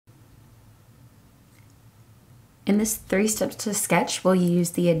In this 3 steps to sketch, we'll use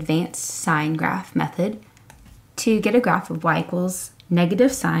the advanced sine graph method to get a graph of y equals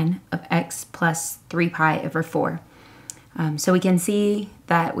negative sine of x plus 3 pi over 4. So we can see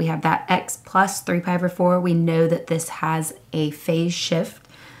that we have that x plus 3 pi over 4. We know that this has a phase shift.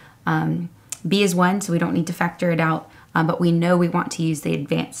 B is 1, so we don't need to factor it out, but we know we want to use the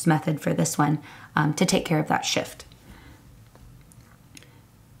advanced method for this one to take care of that shift.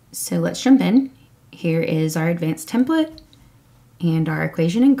 So let's jump in. Here is our advanced template and our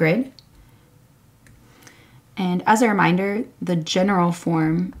equation and grid. And as a reminder, the general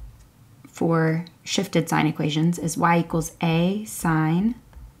form for shifted sine equations is y equals a sine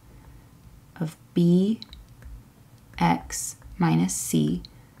of b x minus c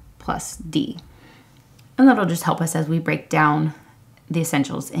plus d. And that'll just help us as we break down the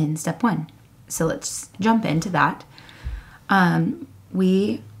essentials in step 1. So let's jump into that.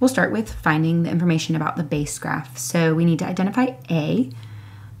 We will start with finding the information about the base graph. So we need to identify a,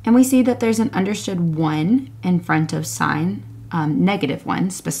 and we see that there's an understood 1 in front of sine, negative 1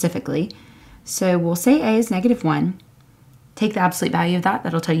 specifically. So we'll say a is negative 1. Take the absolute value of that.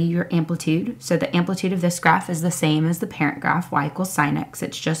 That'll tell you your amplitude. So the amplitude of this graph is the same as the parent graph, y equals sine x.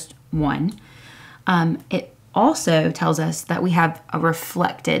 It's just 1. It also tells us that we have a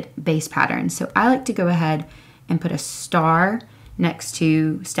reflected base pattern. So I like to go ahead and put a star next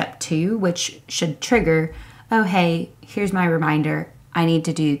to step 2, which should trigger, oh hey, here's my reminder, I need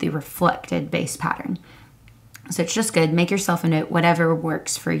to do the reflected base pattern. So it's just good, make yourself a note, whatever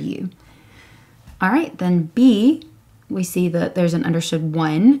works for you. All right, then B, we see that there's an understood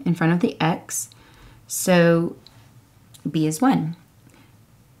 1 in front of the x, so B is 1.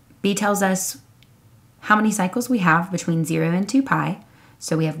 B tells us how many cycles we have between 0 and 2 pi,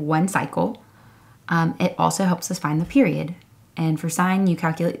 so we have 1 cycle. It also helps us find the period. And for sine, you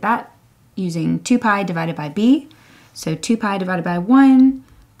calculate that using 2 pi divided by b. So 2 pi divided by 1,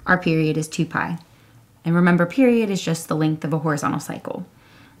 our period is 2 pi. And remember, period is just the length of a horizontal cycle.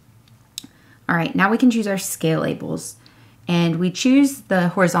 All right, now we can choose our scale labels. And we choose the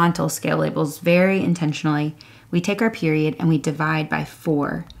horizontal scale labels very intentionally. We take our period and we divide by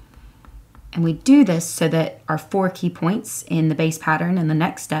 4. And we do this so that our 4 key points in the base pattern in the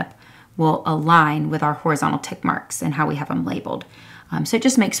next step will align with our horizontal tick marks and how we have them labeled. So it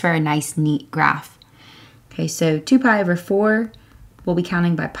just makes for a nice, neat graph. Okay, so 2 pi over 4, we'll be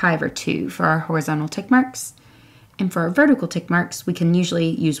counting by pi over 2 for our horizontal tick marks. And for our vertical tick marks, we can usually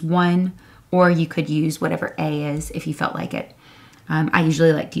use 1, or you could use whatever A is if you felt like it. I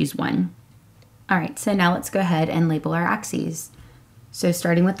usually like to use 1. All right, so now let's go ahead and label our axes. So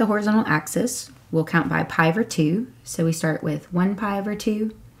starting with the horizontal axis, we'll count by pi over 2. So we start with 1 pi over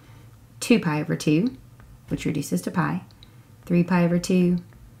 2, 2 pi over 2, which reduces to pi, 3 pi over 2,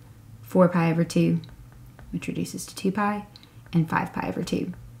 4 pi over 2, which reduces to 2 pi, and 5 pi over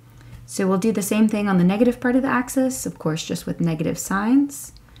 2. So we'll do the same thing on the negative part of the axis, of course, just with negative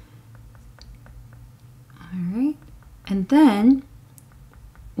signs. All right, and then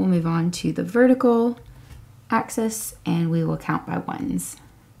we'll move on to the vertical axis, and we will count by 1s.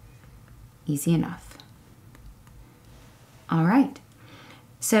 Easy enough. All right.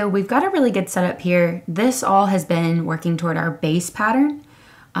 So we've got a really good setup here. This all has been working toward our base pattern.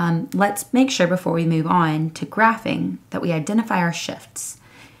 Let's make sure before we move on to graphing that we identify our shifts.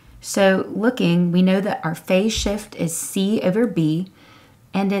 So looking, we know that our phase shift is C over B,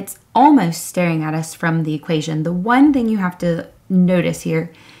 and it's almost staring at us from the equation. The one thing you have to notice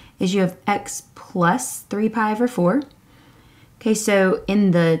here is you have x plus 3 pi over 4. Okay, so in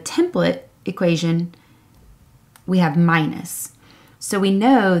the template equation, we have minus. So we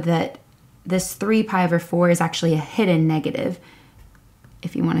know that this 3 pi over 4 is actually a hidden negative,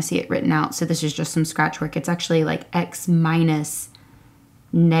 if you want to see it written out. So this is just some scratch work. It's actually like x minus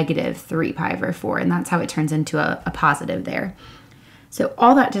negative 3 pi over 4, and that's how it turns into a positive there. So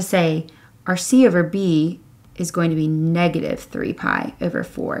all that to say, our C over B is going to be negative 3 pi over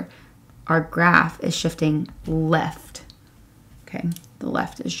 4. Our graph is shifting left. Okay, the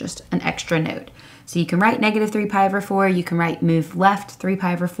left is just an extra note. So you can write negative 3 pi over 4, you can write move left 3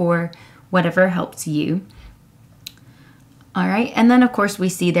 pi over 4, whatever helps you. All right, and then of course we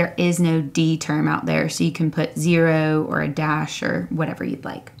see there is no D term out there, so you can put 0 or a dash or whatever you'd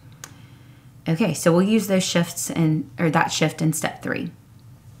like. Okay, so we'll use those shifts or that shift in step 3.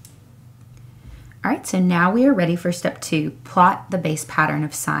 All right, so now we are ready for step 2, plot the base pattern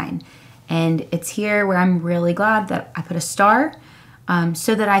of sine. And it's here where I'm really glad that I put a star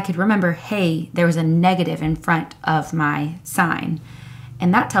so that I could remember, hey, there was a negative in front of my sine.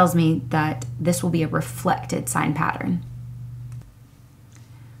 And that tells me that this will be a reflected sine pattern.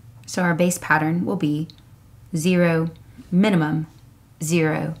 So our base pattern will be 0, minimum,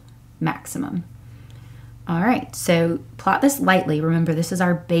 0, maximum. All right, so plot this lightly. Remember, this is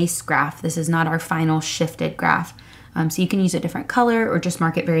our base graph. This is not our final shifted graph. So you can use a different color or just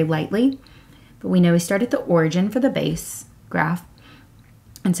mark it very lightly. But we know we start at the origin for the base graph.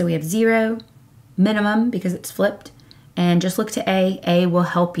 And so we have 0, minimum because it's flipped. And just look to A. A will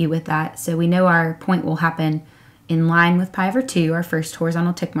help you with that. So we know our point will happen in line with pi over 2, our first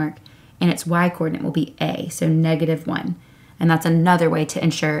horizontal tick mark. And its y-coordinate will be A, so -1. And that's another way to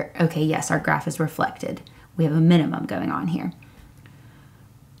ensure, okay, yes, our graph is reflected. We have a minimum going on here.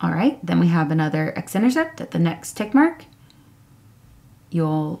 All right, then we have another x-intercept at the next tick mark.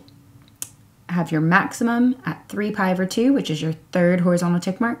 You'll have your maximum at 3 pi over 2, which is your third horizontal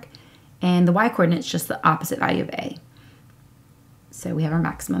tick mark. And the y-coordinate is just the opposite value of A. So we have our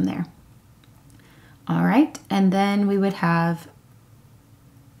maximum there. All right, and then we would have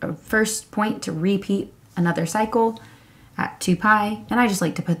a first point to repeat another cycle at 2 pi, and I just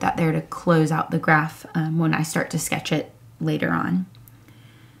like to put that there to close out the graph when I start to sketch it later on.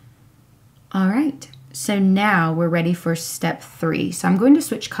 All right, so now we're ready for step 3. So I'm going to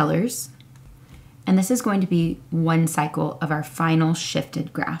switch colors, and this is going to be one cycle of our final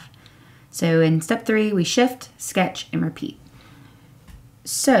shifted graph. So in step 3, we shift, sketch, and repeat.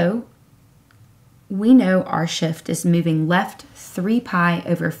 So we know our shift is moving left 3 pi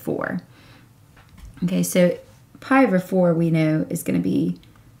over 4. Okay, so pi over 4 we know is going to be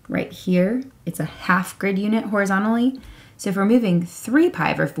right here. It's a half grid unit horizontally. So if we're moving 3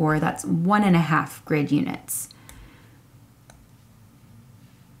 pi over 4, that's 1.5 grid units.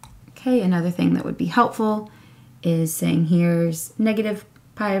 Okay, another thing that would be helpful is saying here's negative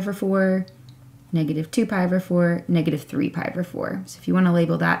pi over 4, negative 2 pi over 4, negative 3 pi over 4. So if you want to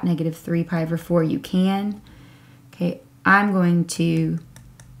label that negative 3 pi over 4, you can. Okay, I'm going to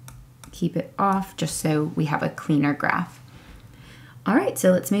keep it off just so we have a cleaner graph. All right,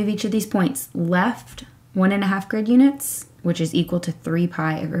 so let's move each of these points. Left, 1.5 grid units, which is equal to 3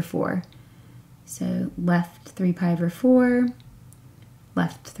 pi over 4. So left 3 pi over 4,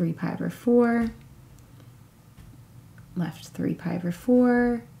 left 3 pi over 4, left 3 pi over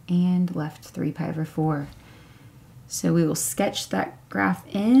 4, and left 3 pi over 4. So we will sketch that graph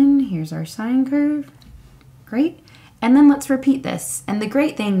in. Here's our sine curve. Great. And then let's repeat this. And the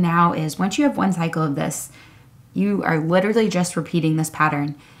great thing now is once you have one cycle of this, you are literally just repeating this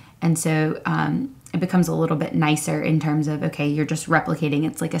pattern. And so it becomes a little bit nicer in terms of, okay, you're just replicating.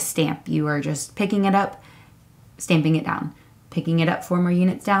 It's like a stamp. You are just picking it up, stamping it down. Picking it up 4 more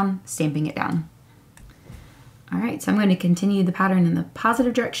units down, stamping it down. All right, so I'm going to continue the pattern in the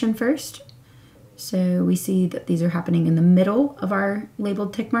positive direction first. So we see that these are happening in the middle of our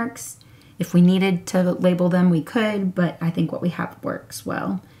labeled tick marks. If we needed to label them, we could, but I think what we have works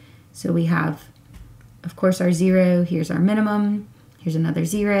well. So we have, of course, our 0. Here's our minimum. Here's another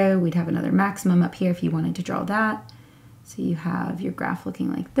 0. We'd have another maximum up here if you wanted to draw that. So you have your graph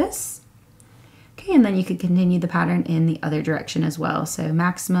looking like this. Okay, and then you could continue the pattern in the other direction as well. So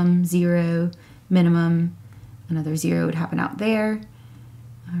maximum, 0, minimum, another 0 would happen out there.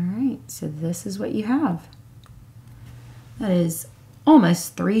 All right, so this is what you have. That is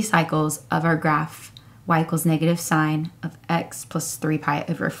almost 3 cycles of our graph, y equals negative sine of x plus 3 pi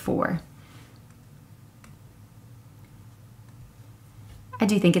over 4. I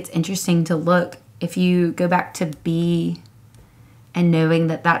do think it's interesting to look, if you go back to B and knowing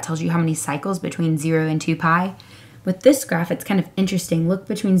that that tells you how many cycles between 0 and 2 pi. With this graph, it's kind of interesting. Look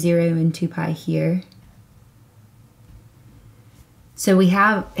between 0 and 2 pi here. So we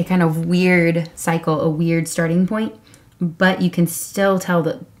have a kind of weird cycle, a weird starting point, but you can still tell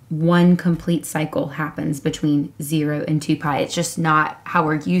that one complete cycle happens between 0 and 2 pi. It's just not how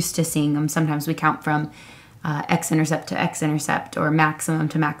we're used to seeing them. Sometimes we count from x-intercept to x-intercept, or maximum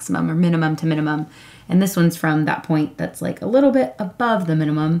to maximum, or minimum to minimum. And this one's from that point that's like a little bit above the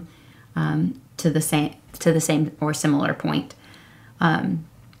minimum to the same or similar point.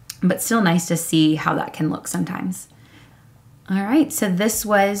 But still nice to see how that can look sometimes. All right, so this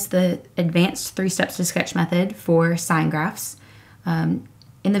was the advanced 3 steps to sketch method for sine graphs. In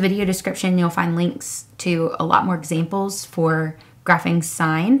the video description, you'll find links to a lot more examples for graphing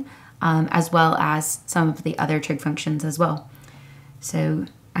sine, as well as some of the other trig functions as well. So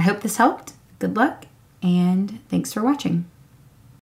I hope this helped. Good luck, and thanks for watching.